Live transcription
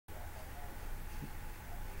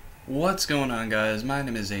What's going on, guys? My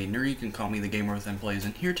name is Aiden, or you can call me the gamer within Playz,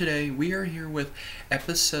 and here today we are here with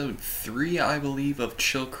episode 3, I believe, of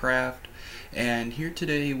ChillCraft. And here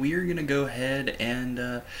today we are gonna go ahead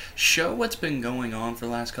and show what's been going on for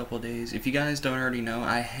the last couple of days. If you guys don't already know,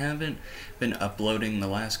 I haven't been uploading the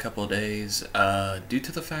last couple of days due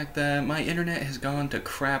to the fact that my internet has gone to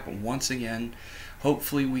crap once again.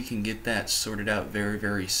 Hopefully we can get that sorted out very,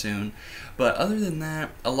 very soon. But other than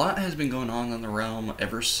that, a lot has been going on in the realm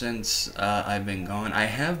ever since I've been gone. I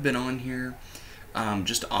have been on here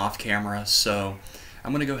just off camera, so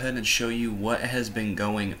I'm going to go ahead and show you what has been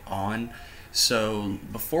going on. So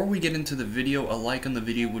before we get into the video, a like on the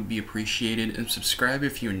video would be appreciated, and subscribe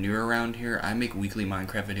if you're new around here. I make weekly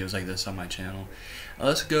Minecraft videos like this on my channel.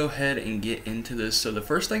 Let's go ahead and get into this. So the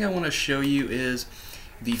first thing I want to show you is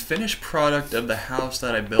the finished product of the house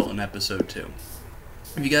that I built in episode 2.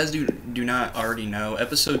 If you guys do not already know,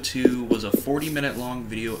 episode 2 was a 40-minute long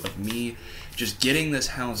video of me just getting this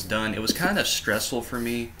house done. It was kind of stressful for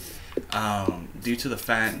me due to the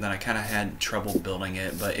fact that I kind of had trouble building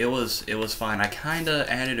it, but it was fine. I kind of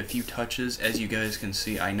added a few touches. As you guys can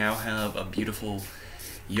see, I now have a beautiful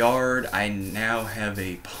yard. I now have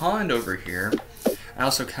a pond over here. I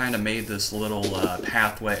also kind of made this little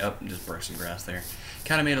pathway up, just broke some grass there.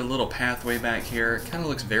 Kind of made a little pathway back here. It kind of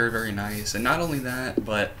looks very, very nice. And not only that,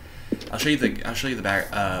 but I'll show you the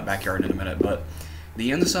backyard in a minute. But the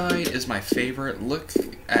inside is my favorite. Look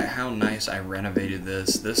at how nice I renovated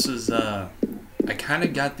this. This is I kind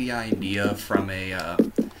of got the idea from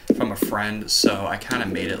a friend, so I kind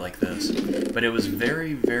of made it like this. But it was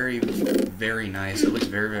very, very, very nice. It looks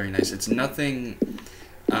very, very nice. It's nothing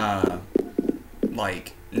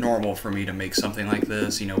like normal for me to make something like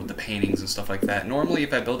this, you know, with the paintings and stuff like that. Normally,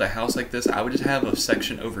 if I build a house like this, I would just have a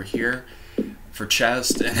section over here for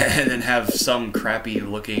chest and then have some crappy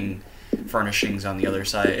looking furnishings on the other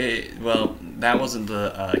side. Well, that wasn't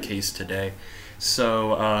the case today.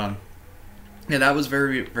 So, yeah, that was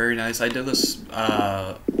very, very nice. I did this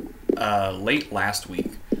late last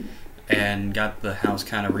week and got the house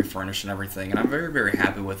kind of refurnished and everything, and I'm very, very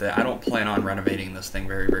happy with it. I don't plan on renovating this thing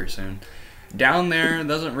very, very soon. Down there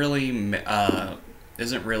isn't really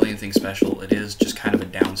anything special. It is just kind of a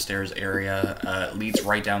downstairs area. It leads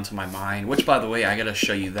right down to my mine, which, by the way, I gotta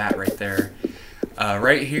show you that right there.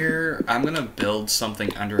 Right here, I'm gonna build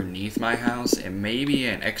something underneath my house, and maybe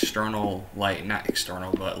an external, like, not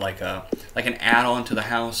external, but like an add-on to the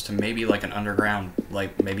house, to maybe like an underground,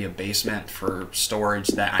 like maybe a basement for storage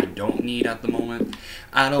that I don't need at the moment.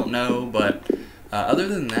 I don't know, but other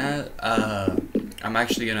than that, I'm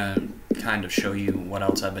actually gonna kind of show you what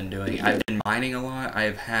else I've been doing. I've been mining a lot.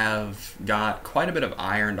 I have got quite a bit of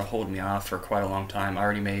iron to hold me off for quite a long time. I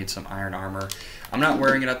already made some iron armor. I'm not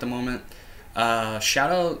wearing it at the moment.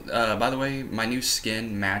 Shout out, by the way, my new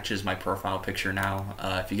skin matches my profile picture now.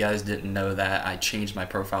 If you guys didn't know that, I changed my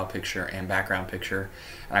profile picture and background picture,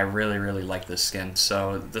 and I really, really like this skin.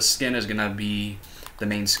 So the skin is gonna be the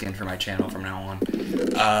main skin for my channel from now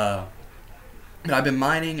on. But I've been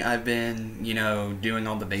mining, I've been, you know, doing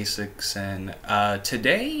all the basics, and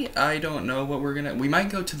today, I don't know what we might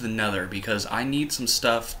go to the Nether, because I need some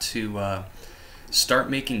stuff to start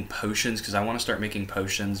making potions, because I want to start making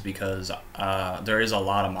potions, because there is a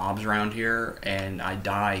lot of mobs around here, and I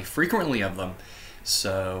die frequently of them.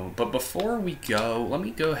 So, but before we go, let me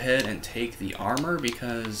go ahead and take the armor,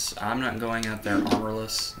 because I'm not going out there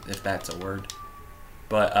armorless, if that's a word.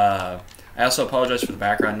 But, I also apologize for the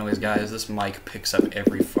background noise, guys. This mic picks up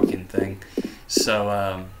every fucking thing. So,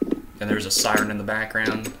 and there's a siren in the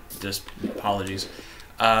background. Just apologies.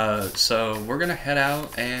 So we're gonna head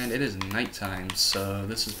out, and it is nighttime, so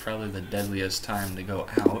this is probably the deadliest time to go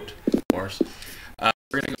out, of course. I'm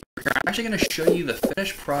actually gonna show you the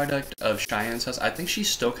finished product of Cheyenne's house. I think she's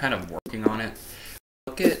still kind of working on it.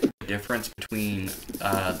 Look at the difference between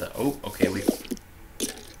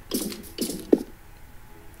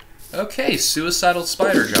Okay, suicidal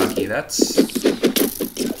spider jockey. They're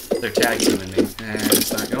tag teaming me, and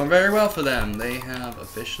it's not going very well for them. They have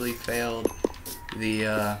officially failed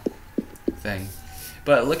the thing.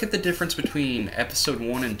 But look at the difference between episode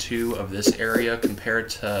 1 and 2 of this area compared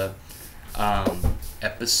to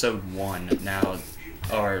episode 1 now,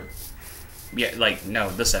 or yeah, like, no,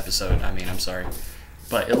 this episode, I mean, I'm sorry.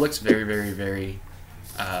 But it looks very, very, very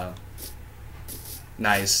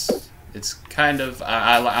nice. It's kind of,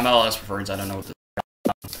 I'm at a loss for words. I don't know what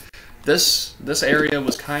this area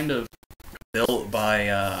was kind of built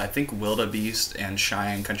by, I think, Wildebeest and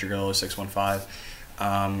Cheyenne Country Girl 615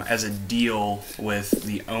 as a deal with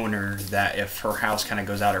the owner that if her house kind of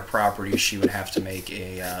goes out her property, she would have to make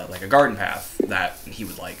a like a garden path that he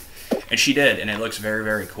would like. And she did, and it looks very,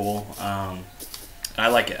 very cool. I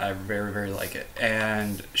like it. I very, very like it.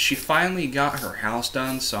 And she finally got her house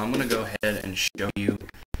done, so I'm going to go ahead and show you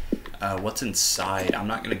what's inside. I'm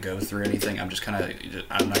not going to go through anything. I'm not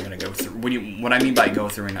going to go through. What I mean by go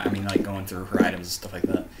through, I mean like going through her items and stuff like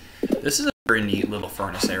that. This is a very neat little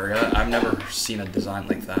furnace area. I've never seen a design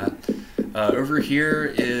like that. Over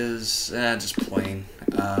here is just plain.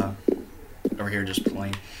 Over here, just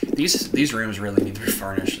plain. These rooms really need to be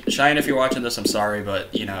furnished. Cheyenne, if you're watching this, I'm sorry,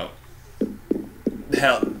 but you know,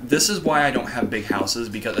 hell, this is why I don't have big houses,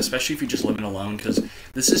 because especially if you're just living alone, because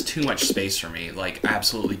this is too much space for me, like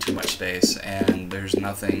absolutely too much space, and there's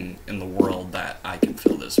nothing in the world that I can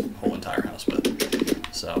fill this whole entire house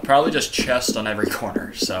with. So probably just chests on every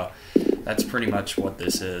corner. So that's pretty much what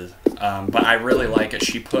this is. But I really like it.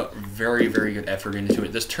 She put very, very good effort into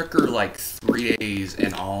it. This took her like 3 days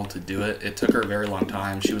in all to do it. It took her a very long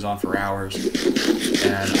time. She was on for hours,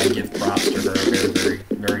 and I give props to her. Very, very,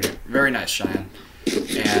 very, very nice, Cheyenne.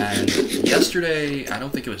 And yesterday, I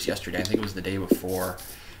don't think it was yesterday, I think it was the day before,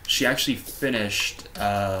 she actually finished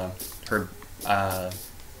her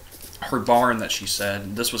barn that she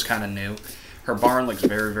said. This was kind of new. Her barn looks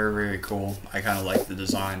very, very, very cool. I kind of like the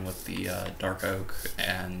design with the dark oak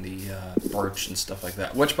and the birch and stuff like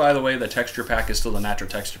that. Which, by the way, the texture pack is still the natural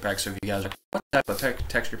texture pack. So if you guys are what type of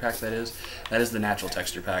texture pack that is the natural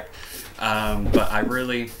texture pack. But I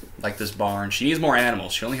really like this barn. She needs more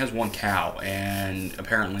animals. She only has 1 cow, and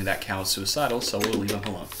apparently that cow is suicidal, so we'll leave him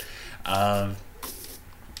alone.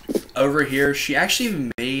 Over here, she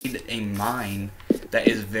actually made a mine that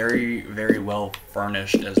is very, very well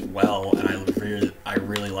furnished as well, and I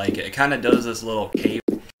really like it. It kind of does this little cave.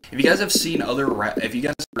 If you guys have seen if you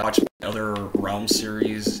guys watched other Realm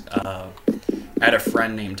series, I had a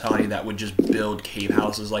friend named Toddy that would just build cave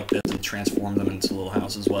houses like this and transform them into little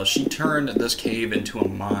houses. Well, she turned this cave into a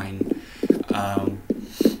mine,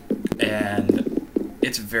 and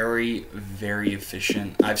it's very, very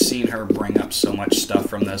efficient. I've seen her bring up so much stuff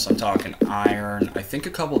from this. I'm talking iron. I think a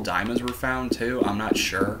couple diamonds were found too. I'm not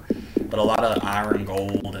sure. But a lot of iron,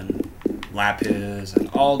 gold, and lapis, and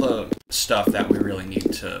all the stuff that we really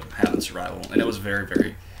need to have in survival. And it was very,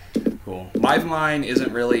 very cool. My mine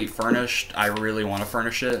isn't really furnished. I really want to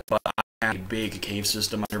furnish it. But I have a big cave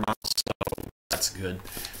system under my house, so that's good.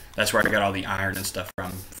 That's where I got all the iron and stuff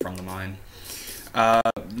from the mine.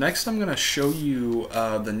 Next, I'm going to show you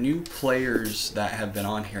the new players that have been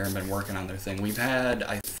on here and been working on their thing. We've had,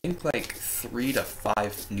 I think, like 3 to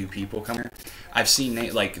 5 new people come here. I've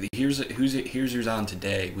seen, like, here's who's on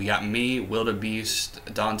today. We got me,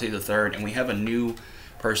 Wildebeest, Dante the Third, and we have a new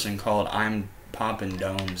person called I'm Poppin'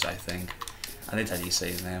 Domes, I think. I think that's how you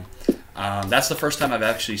say his name. That's the first time I've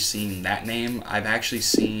actually seen that name. I've actually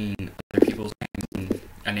seen other people's names,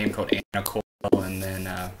 a name called Anna Cole, and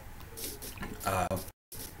then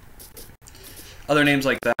other names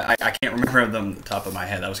like that. I can't remember them at the top of my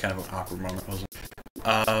head. That was kind of an awkward moment, wasn't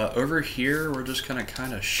it? Over here, we're just gonna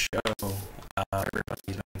kind of show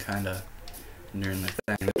everybody's been kind of doing their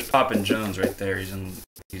thing. There's Poppin' Jones right there. He's in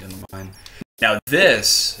the mine. Now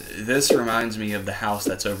this reminds me of the house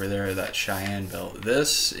that's over there that Cheyenne built.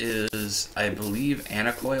 This is, I believe,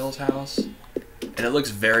 Anna Coyle's house, and it looks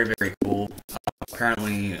very, very cool.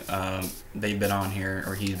 Apparently, they've been on here,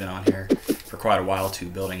 or he's been on here for quite a while too,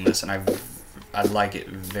 building this, and I like it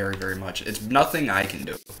very, very much. It's nothing I can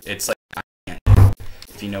do. It's like I can't do,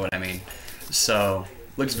 if you know what I mean. So,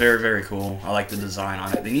 looks very, very cool. I like the design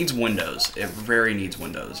on it. It needs windows. It very needs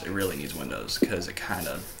windows. It really needs windows, because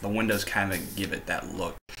the windows kind of give it that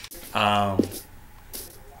look.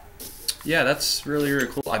 Yeah, that's really, really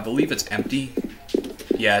cool. I believe it's empty.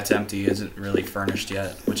 Yeah, it's empty. It isn't really furnished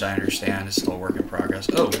yet, which I understand is still a work in progress.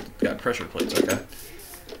 Oh, got pressure plates. Okay.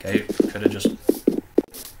 Okay, could have just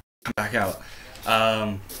come back out.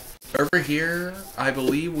 Over here, I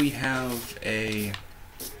believe we have a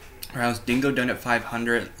around Dingo Donut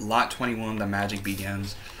 500, Lot 21, The Magic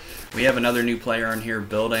Begins. We have another new player on here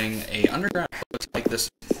building a underground house like this.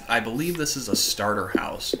 I believe this is a starter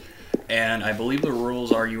house. And I believe the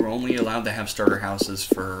rules are you're only allowed to have starter houses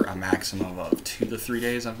for a maximum of 2 to 3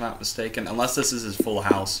 days, if I'm not mistaken. Unless this is his full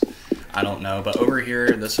house. I don't know. But over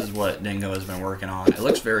here, this is what Dingo has been working on. It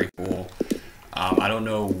looks very cool. I don't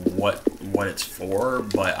know what it's for,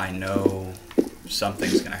 but I know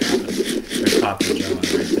something's going to happen. There's Poppin'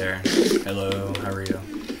 Jones right there. Hello, how are you?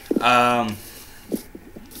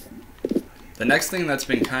 The next thing that's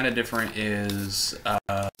been kind of different is...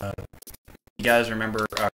 you guys remember,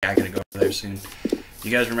 I gotta go over there soon.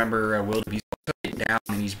 You guys remember Wildebeest took it down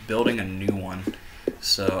and he's building a new one.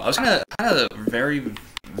 So I was kind of very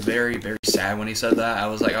sad when he said that. I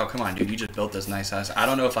was like, oh come on, dude, you just built this nice house. I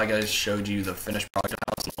don't know if I guys showed you the finished project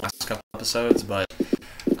house in the last couple episodes, but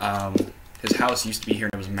his house used to be here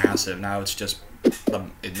and it was massive. Now it's just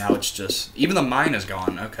even the mine is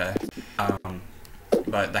gone. Okay.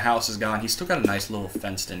 But the house is gone. He's still got a nice little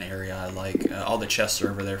fenced-in area. I like all the chests are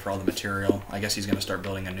over there for all the material. I guess he's gonna start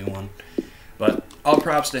building a new one. But all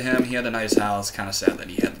props to him. He had a nice house. Kind of sad that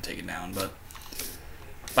he had to take it down. But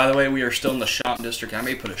by the way, we are still in the shop district. I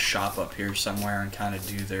may put a shop up here somewhere and kind of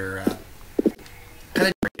do their kind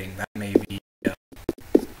of trading. That may be a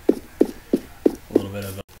little bit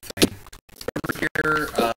of a thing. Over here,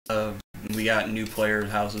 we got new players'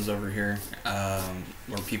 houses over here,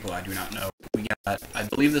 or people I do not know. We got, I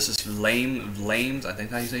believe this is Lames, I think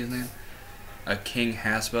that's how you say his name. King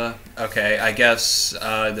Hasba. Okay, I guess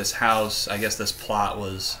this house, I guess this plot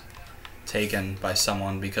was taken by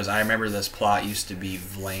someone because I remember this plot used to be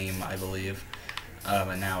Vlame, I believe,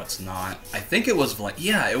 and now it's not. I think it was Vlame.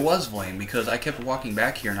 Yeah, it was Vlame because I kept walking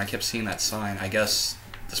back here and I kept seeing that sign. I guess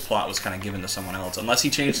this plot was kind of given to someone else, unless he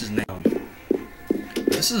changed his name.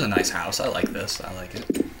 This is a nice house. I like this. I like it.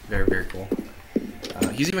 Very, very cool.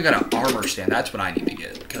 He's even got an armor stand. That's what I need to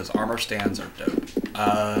get, because armor stands are dope.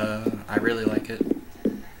 I really like it.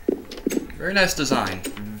 Very nice design.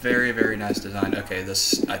 Very, very nice design. Okay,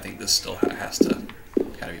 this, I think this still has to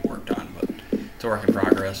kind of be worked on, but it's a work in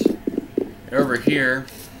progress. Over here,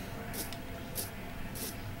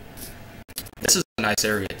 this is a nice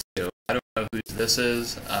area too. I don't know who this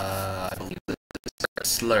is. I believe this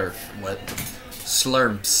is Slurp. What?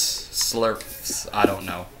 Slurps. I don't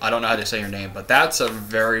know. I don't know how to say your name, but that's a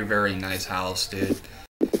very, very nice house, dude.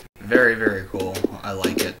 Very, very cool. I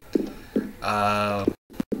like it.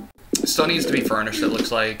 Still needs to be furnished, it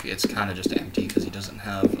looks like. It's kind of just empty because he doesn't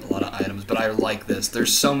have a lot of items, but I like this.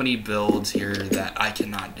 There's so many builds here that I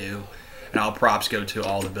cannot do, and all props go to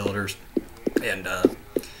all the builders. And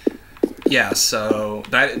yeah, so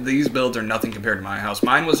these builds are nothing compared to my house.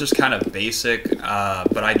 Mine was just kind of basic,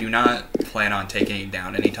 but I do not plan on taking it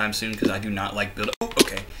down anytime soon because I do not like build. Oh,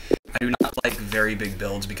 okay. I do not like very big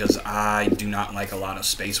builds because I do not like a lot of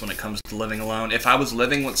space when it comes to living alone. If I was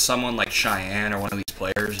living with someone like Cheyenne or one of these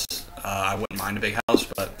players, I wouldn't mind a big house,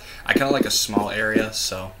 but I kind of like a small area,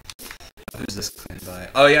 so. Who's this claimed by?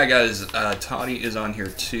 Oh yeah, guys, Tawny is on here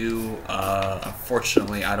too.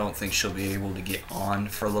 Unfortunately, I don't think she'll be able to get on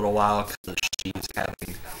for a little while because she's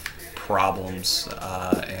having problems,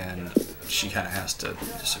 and she kind of has to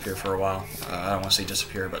disappear for a while. I don't want to say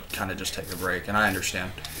disappear, but kind of just take a break, and I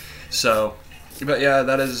understand. So, but yeah,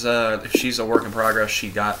 that is, she's a work in progress. She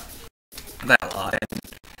got that lot.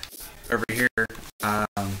 Over here,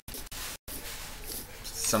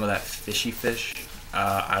 some of that fishy fish.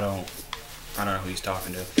 I don't know who he's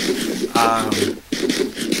talking to.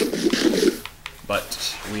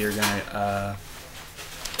 But we are gonna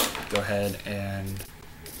go ahead and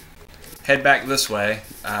head back this way.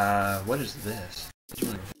 What is this?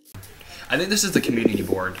 I think this is the community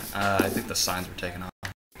board. I think the signs were taken off.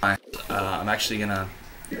 I'm actually gonna,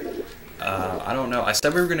 I don't know. I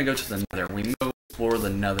said we were gonna go to the Nether. We may go explore the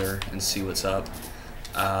Nether and see what's up.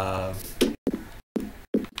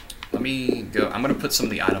 Let me go. I'm going to put some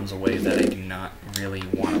of the items away that I do not really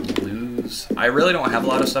want to lose. I really don't have a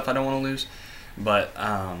lot of stuff I don't want to lose, but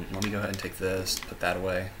let me go ahead and take this, put that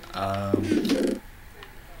away. Put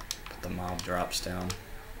the mob drops down.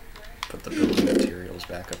 Put the building materials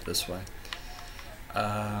back up this way.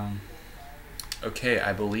 Okay,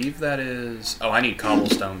 I believe that is... Oh, I need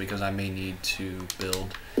cobblestone because I may need to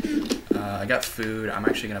build. I got food. I'm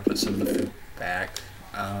actually going to put some of the food back.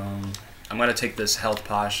 I'm going to take this health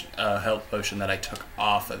potion that I took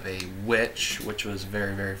off of a witch, which was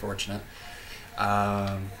very, very fortunate.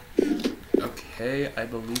 Okay, I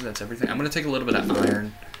believe that's everything. I'm going to take a little bit of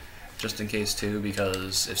iron, just in case too,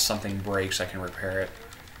 because if something breaks, I can repair it.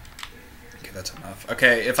 Okay, that's enough.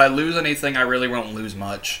 Okay, if I lose anything, I really won't lose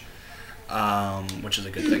much, which is a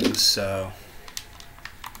good thing. So,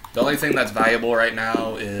 the only thing that's valuable right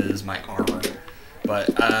now is my armor,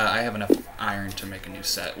 but I have enough iron to make a new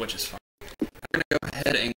set, which is fine. I'm going to go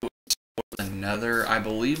ahead and go explore the Nether. I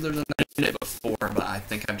believe there's a Nether in it before, but I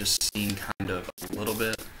think I've just seen kind of a little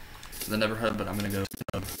bit of the Nether hub, but I'm going to go to the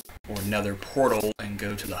hub, or Nether portal, and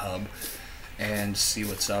go to the hub and see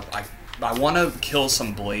what's up. I want to kill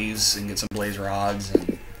some blaze and get some blaze rods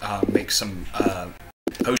and make some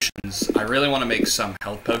potions. I really want to make some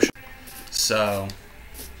health potions. So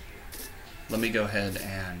let me go ahead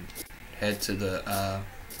and head to the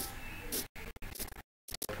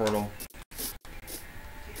portal.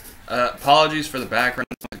 Apologies for the background,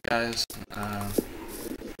 guys. Yeah.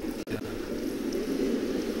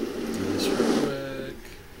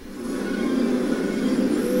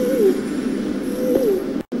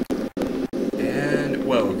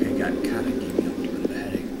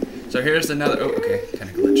 So here's another. Oh, okay, kind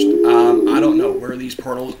of glitched. I don't know where these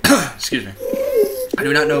portals. Excuse me. I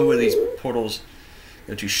do not know where these portals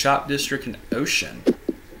go to. Shop district and ocean.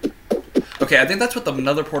 Okay, I think that's what the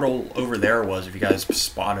Nether portal over there was. If you guys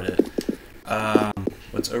spotted it.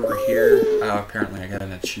 What's over here? Oh, apparently I got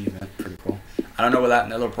an achievement. Pretty cool. I don't know where that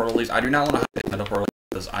Nether portal leads. I do not want to hide the Nether portal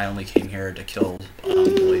because I only came here to kill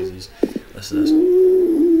Playz. Listen to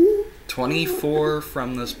this. 24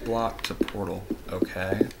 from this block to portal.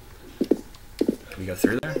 Okay. Can we go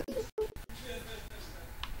through there?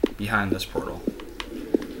 Behind this portal.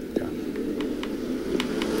 Okay.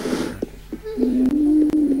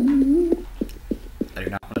 I do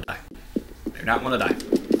not want to die. I do not want to die.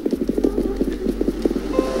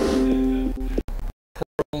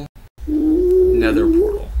 Portal. Nether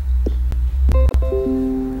portal.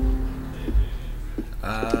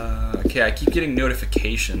 Okay, I keep getting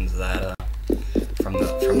notifications that from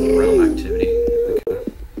the realm activity.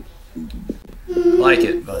 Okay. I like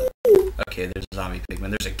it, but okay, there's a zombie pigman.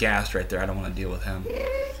 There's a ghast right there. I don't want to deal with him.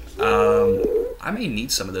 I may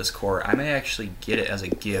need some of this core. I may actually get it as a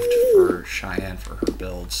gift for Cheyenne for her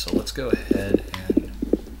build. So let's go ahead and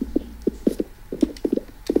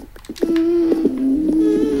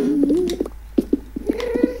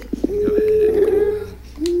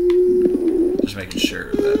just making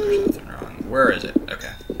sure that there's nothing wrong. Where is it?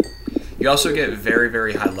 Okay. You also get very,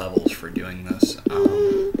 very high levels for doing this.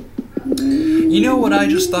 You know what I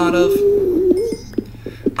just thought of?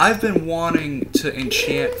 I've been wanting to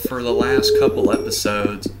enchant for the last couple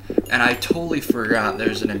episodes, and I totally forgot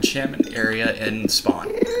there's an enchantment area in spawn.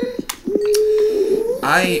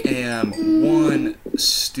 I am one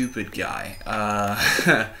stupid guy.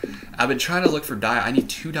 I've been trying to look for I need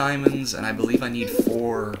 2 diamonds, and I believe I need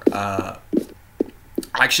 4.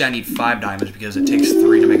 Actually, I need 5 diamonds because it takes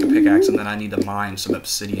 3 to make a pickaxe, and then I need to mine some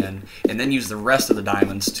obsidian, and then use the rest of the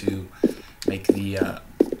diamonds to make the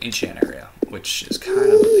enchant area, which is kind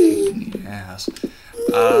of a pain in the ass.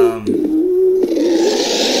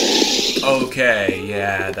 Okay,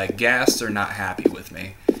 yeah, the ghasts are not happy with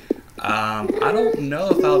me. I don't know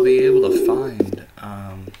if I'll be able to find,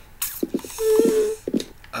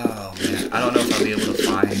 oh man, I don't know if I'll be able to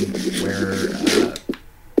find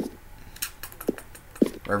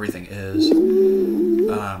where everything is.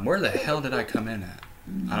 Where the hell did I come in at?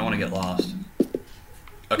 I don't want to get lost.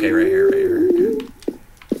 Okay, right here, right here. Okay.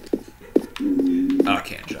 Oh, I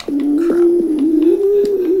can't jump. Crap.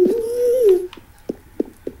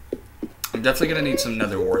 I'm definitely going to need some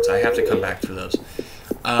nether warts. I have to come back for those.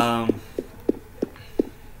 I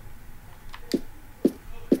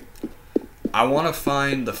want to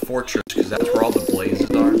find the fortress because that's where all the blazes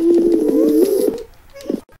are.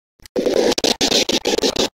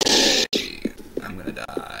 Okay, I'm going to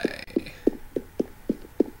die.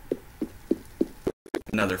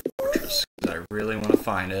 Another fortress because I really want to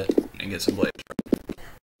find it and get some blazes.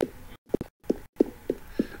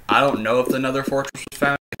 I don't know if the Nether fortress was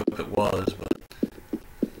found. I hope it was, but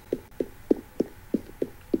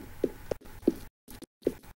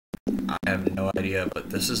I have no idea. But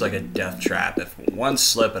this is like a death trap. If one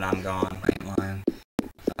slip and I'm gone, I ain't lying.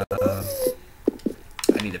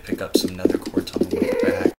 I need to pick up some Nether quartz on the way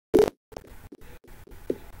back.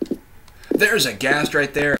 There's a ghast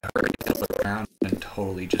right there. I heard it look around and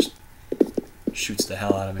totally just shoots the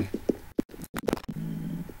hell out of me.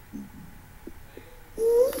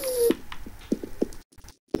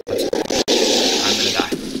 I'm gonna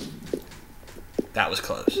die. That was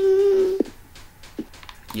close.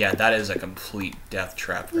 Yeah, that is a complete death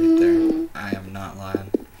trap right there. I am not lying.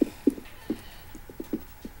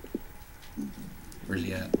 Where's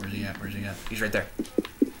he at? Where's he at? Where's he at? He's right there.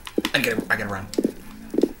 I gotta run.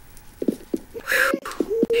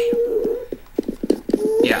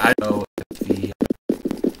 Yeah, I don't know if the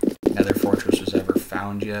Nether fortress was ever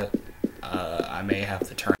found yet. I may have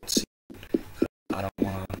to turn and see. I don't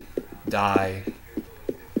want to die.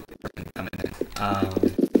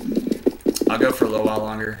 I'll go for a little while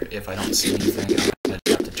longer. If I don't see anything, I'm going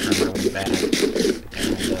to have to turn my way back and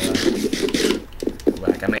go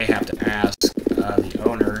back. I may have to ask the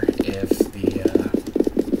owner if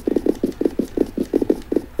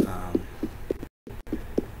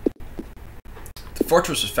the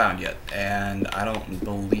fortress was found yet, and I don't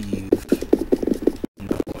believe if the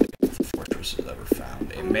fortress was ever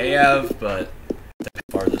found. It may have, but the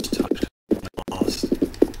farthest time lost.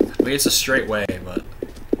 I mean, it's a straight way, but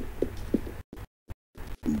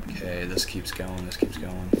okay, this keeps going, this keeps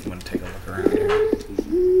going. I'm gonna take a look around here.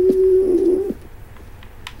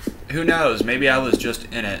 Who knows? Maybe I was just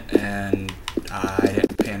in it and I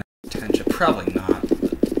didn't pay attention. Probably not.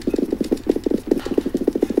 But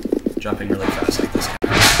jumping really fast like this.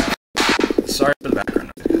 sorry for the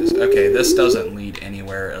background noise. Okay, this doesn't lead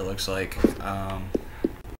anywhere, it looks like.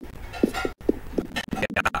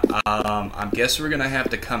 I guess we're gonna have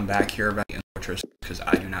to come back here about the fortress because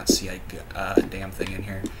I do not see a damn thing in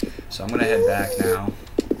here. So I'm gonna head back now.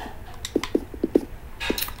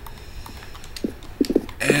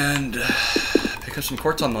 And pick up some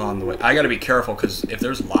quartz on the way. I gotta be careful because if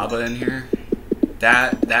there's lava in here,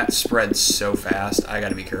 that spreads so fast. I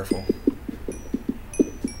gotta be careful.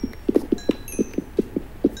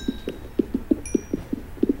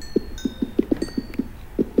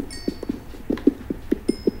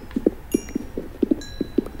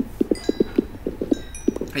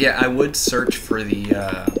 Yeah, I would search for the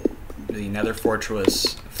Nether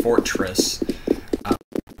fortress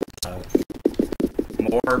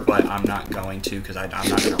more, but I'm not going to because I'm not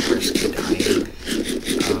going to risk dying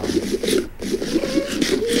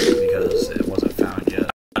because it wasn't found yet.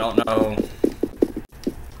 I don't know.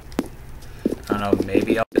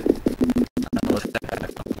 Maybe I'll.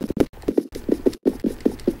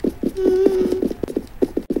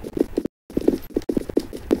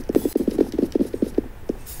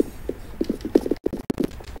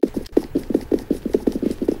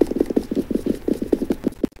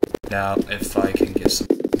 Out if I can get some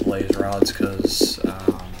Playz rods because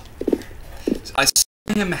I saw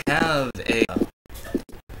him have a.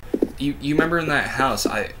 You remember in that house?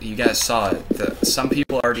 You guys saw it. That some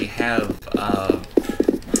people already have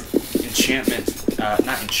enchantment,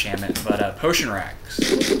 not enchantment, but potion racks.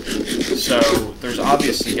 So there's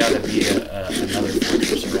obviously got to be another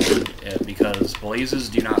fortress around it because blazes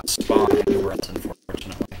do not spawn anywhere else.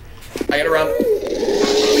 Unfortunately, I gotta run.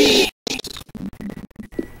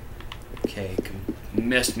 Okay,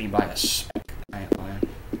 missed me by a speck. I ain't lying.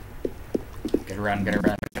 Get around, get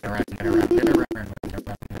around, get around, get around, get around, get around, get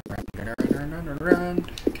around, get around, get around.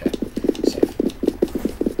 Okay, safe.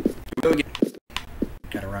 Go again.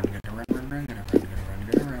 Get around, get around, get around, get around, get around,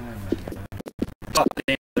 get around, get around. Oh,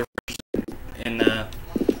 damn, they're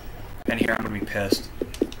in here. I'm gonna be pissed.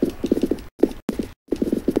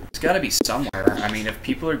 It's gotta be somewhere. I mean, if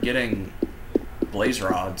people are getting blaze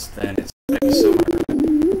rods, then it's gotta be somewhere.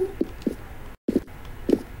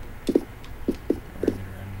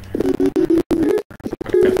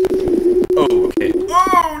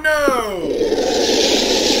 Oh no!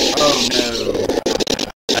 Oh no!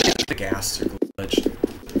 I think the gas are glitched.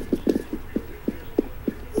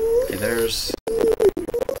 Okay, there's.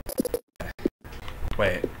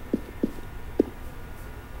 Wait.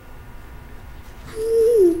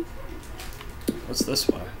 What's this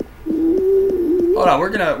way? Hold on, we're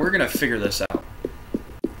gonna figure this out.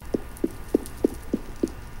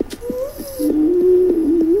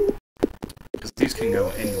 Because these can go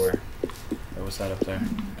anywhere. What's that up there?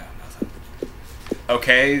 No, nothing.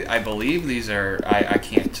 Okay, I believe these are. I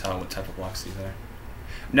can't tell what type of blocks these are.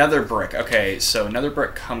 Nether brick. Okay, so nether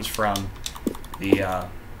brick comes from the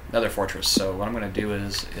nether fortress. So what I'm gonna do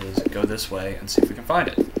is go this way and see if we can find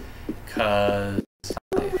it. Cause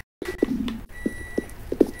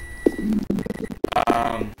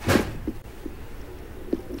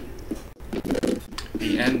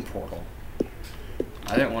the end portal.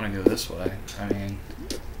 I didn't want to go this way. I mean.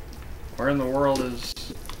 Where in the world is...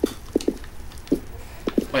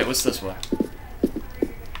 Wait, what's this way?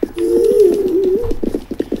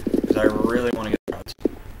 Because I really want to get rods.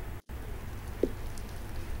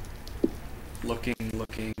 Looking.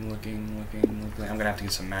 I'm gonna have to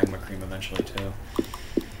get some magma cream eventually, too.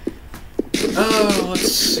 Oh,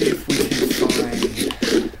 let's see if we can find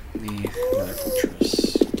the Nether fortress.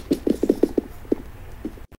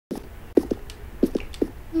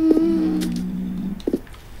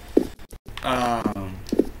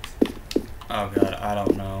 Oh god, I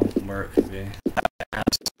don't know where it could be. I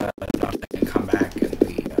asked Doc to come back in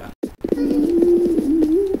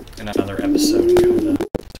another episode and kinda.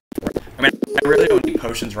 I mean, I really don't need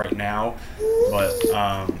potions right now, but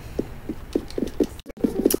I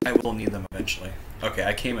will need them eventually. Okay,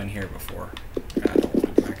 I came in here before. I don't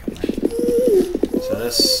want to go back in there. So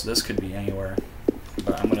this could be anywhere,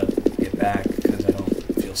 but I'm gonna get back because I don't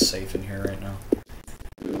feel safe in here right now.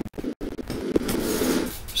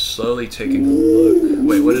 Slowly taking a look.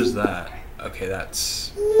 Wait, what is that? Okay,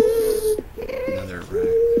 that's another rack.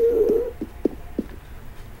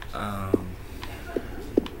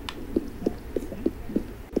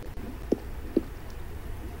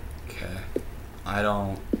 Okay. I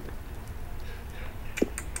don't.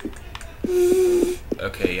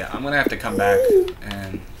 Okay, yeah, I'm gonna have to come back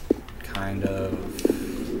and kind of.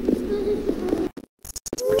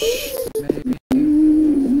 Maybe.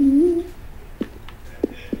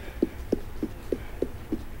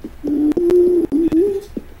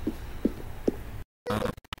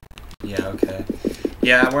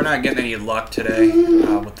 Yeah, we're not getting any luck today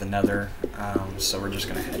with the Nether, so we're just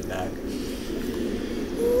gonna head back.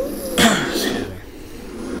 Excuse me.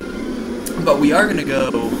 But we are gonna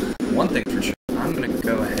go. One thing for sure, I'm gonna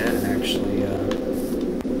go ahead and actually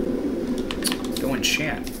go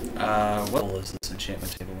enchant. What level is this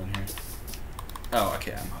enchantment table in here? Oh,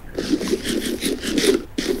 okay, I'm hungry.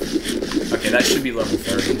 Okay, that should be level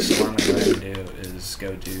 30. So what I'm gonna go ahead and do is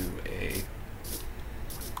go do a.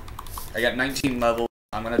 I got 19 levels.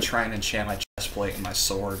 I'm gonna try and enchant my chest plate and my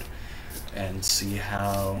sword, and see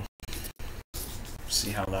how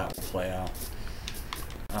that will play out.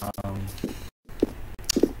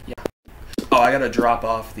 Yeah. Oh, I gotta drop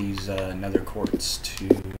off these nether quartz to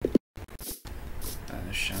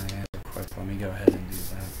shiny real quick. Let me go ahead and do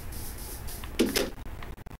that.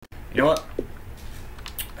 You know what?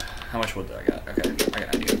 How much wood do I got? Okay, I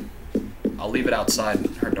got an idea. I'll leave it outside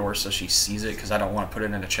her door so she sees it, because I don't want to put it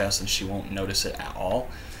in a chest and she won't notice it at all.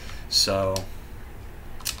 So,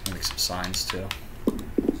 I'll make some signs too.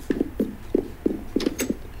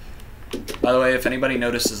 By the way, if anybody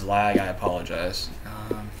notices lag, I apologize.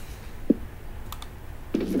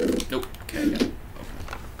 Nope. Okay, yeah.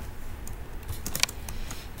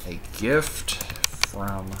 Okay. A gift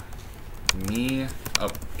from me. Oh,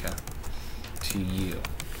 okay. To you.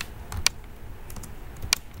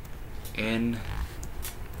 Enjoy.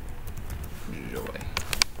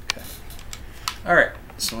 Okay. Alright,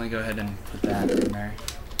 so let me go ahead and put that in there.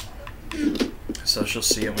 So she'll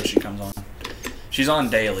see it when she comes on. She's on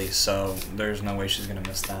daily, so there's no way she's gonna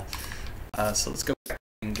miss that. So let's go back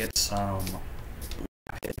and get some.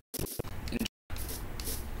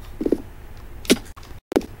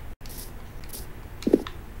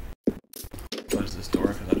 Close this door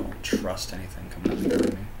because I don't trust anything coming up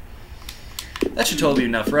behind me. That should totally be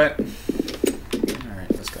enough, right? Alright,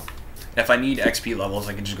 let's go. If I need XP levels,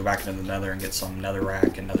 I can just go back into the Nether and get some Nether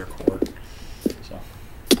rack and Nether cord. So.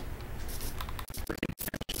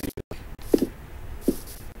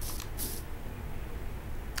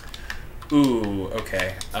 Ooh,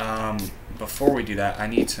 okay. Before we do that, I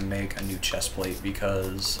need to make a new chest plate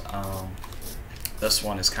because this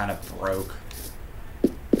one is kind of broke.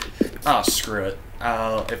 Oh, screw it.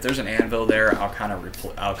 If there's an anvil there, I'll kind of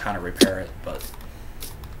repair it, but.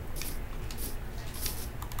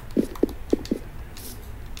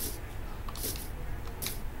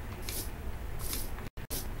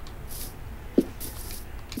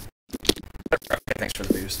 Okay, thanks for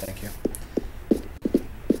the boost. Thank you.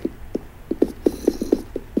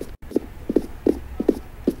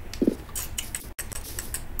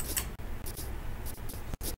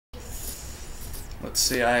 Let's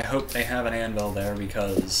see, I hope they have an anvil there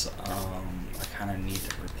because I kind of need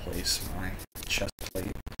to replace my chest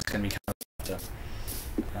plate. It's going to be kind of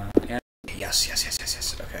yes.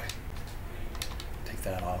 Okay. Take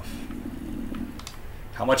that off.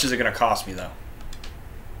 How much is it going to cost me, though?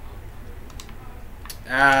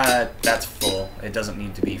 That's full. It doesn't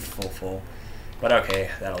need to be full. But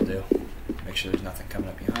okay, that'll do. Make sure there's nothing coming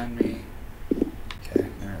up behind me. Okay,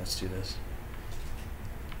 alright, let's do this.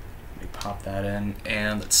 Pop that in,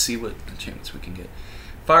 and let's see what enchantments we can get.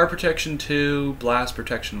 Fire protection 2, blast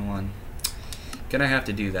protection 1. Gonna have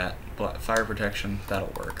to do that. Fire protection,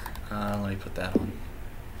 that'll work. Let me put that on.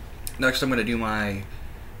 Next, I'm gonna do my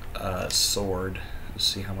sword. Let's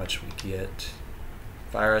see how much we get.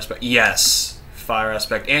 Fire aspect, yes. Fire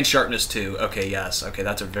aspect and sharpness 2. Okay, yes. Okay,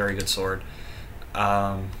 that's a very good sword.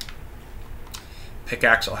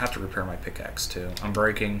 Pickaxe. I'll have to repair my pickaxe too. I'm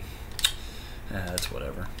breaking. That's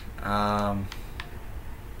whatever. I'm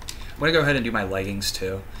gonna go ahead and do my leggings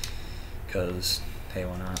too, because hey,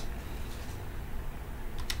 why not?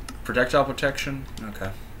 Projectile protection.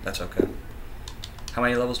 Okay, that's okay. How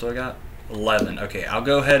many levels do I got? 11. Okay, I'll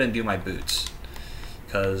go ahead and do my boots,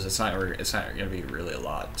 because it's not gonna be really a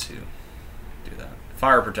lot to do that.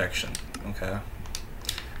 Fire protection. Okay.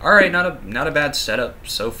 All right, not a bad setup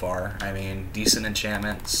so far. I mean, decent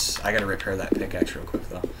enchantments. I gotta repair that pickaxe real quick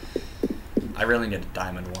though. I really need a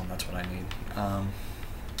diamond one, that's what I need.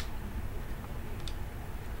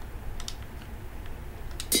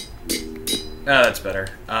 That's better.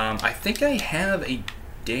 I think I have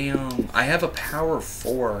a Power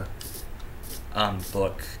 4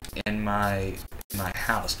 book in my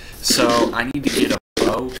house. So I need to get a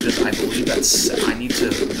bow, because I believe I need to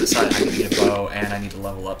get a bow, and I need to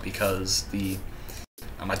level up because I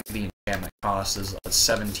think the enchantment cost is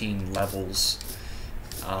 17 levels.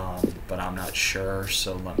 But I'm not sure,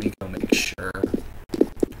 so let me go make sure.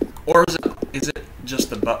 Or is it just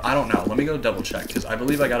the bow? I don't know. Let me go double check, because I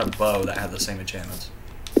believe I got a bow that had the same enchantments.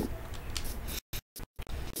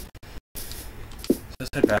 Let's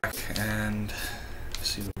head back and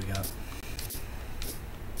see what we got.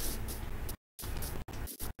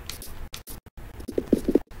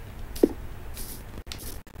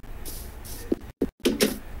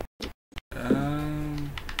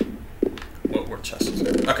 What were chests?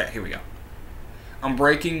 Okay, here we go. I'm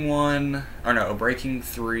breaking 1, or no, breaking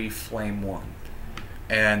 3, flame 1.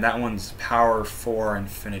 And that one's power 4,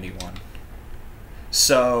 infinity 1.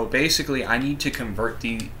 So basically I need to convert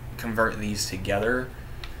these together,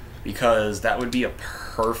 because that would be a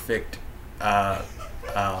perfect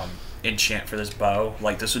enchant for this bow.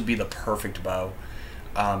 Like, this would be the perfect bow.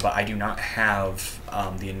 But I do not have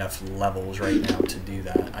the enough levels right now to do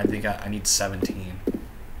that. I think I need 17.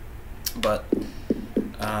 But,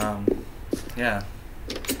 yeah.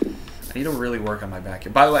 I need to really work on my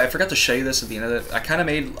backyard. By the way, I forgot to show you this at the end of it. I kind of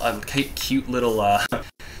made a cute little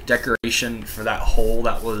decoration for that hole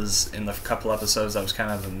that was in the couple episodes that was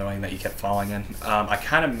kind of annoying that you kept falling in. I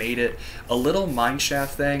kind of made it a little mine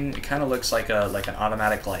shaft thing. It kind of looks like an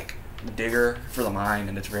automatic like digger for the mine,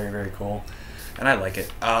 and it's very, very cool. And I like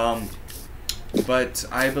it. But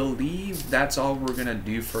I believe that's all we're gonna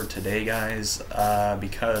do for today, guys,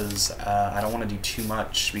 because I don't want to do too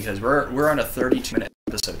much, because we're on a 32-minute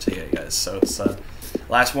episode today, guys. So it's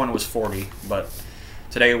last one was 40, but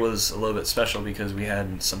today was a little bit special because we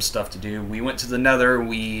had some stuff to do. We went to the Nether,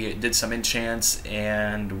 we did some enchants,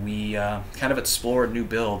 and we kind of explored new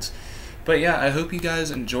builds. But yeah, I hope you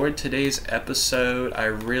guys enjoyed today's episode. I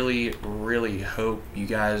really, really hope you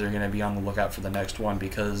guys are going to be on the lookout for the next one,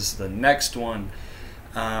 because the next one,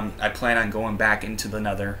 I plan on going back into the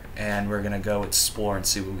Nether, and we're going to go explore and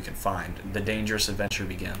see what we can find. The dangerous adventure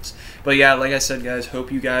begins. But yeah, like I said, guys,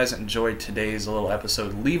 hope you guys enjoyed today's little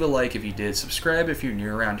episode. Leave a like if you did. Subscribe if you're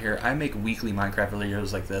new around here. I make weekly Minecraft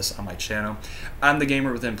videos like this on my channel. I'm the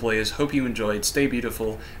gamer within Playz. Hope you enjoyed. Stay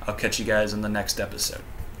beautiful. I'll catch you guys in the next episode.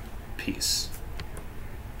 Peace.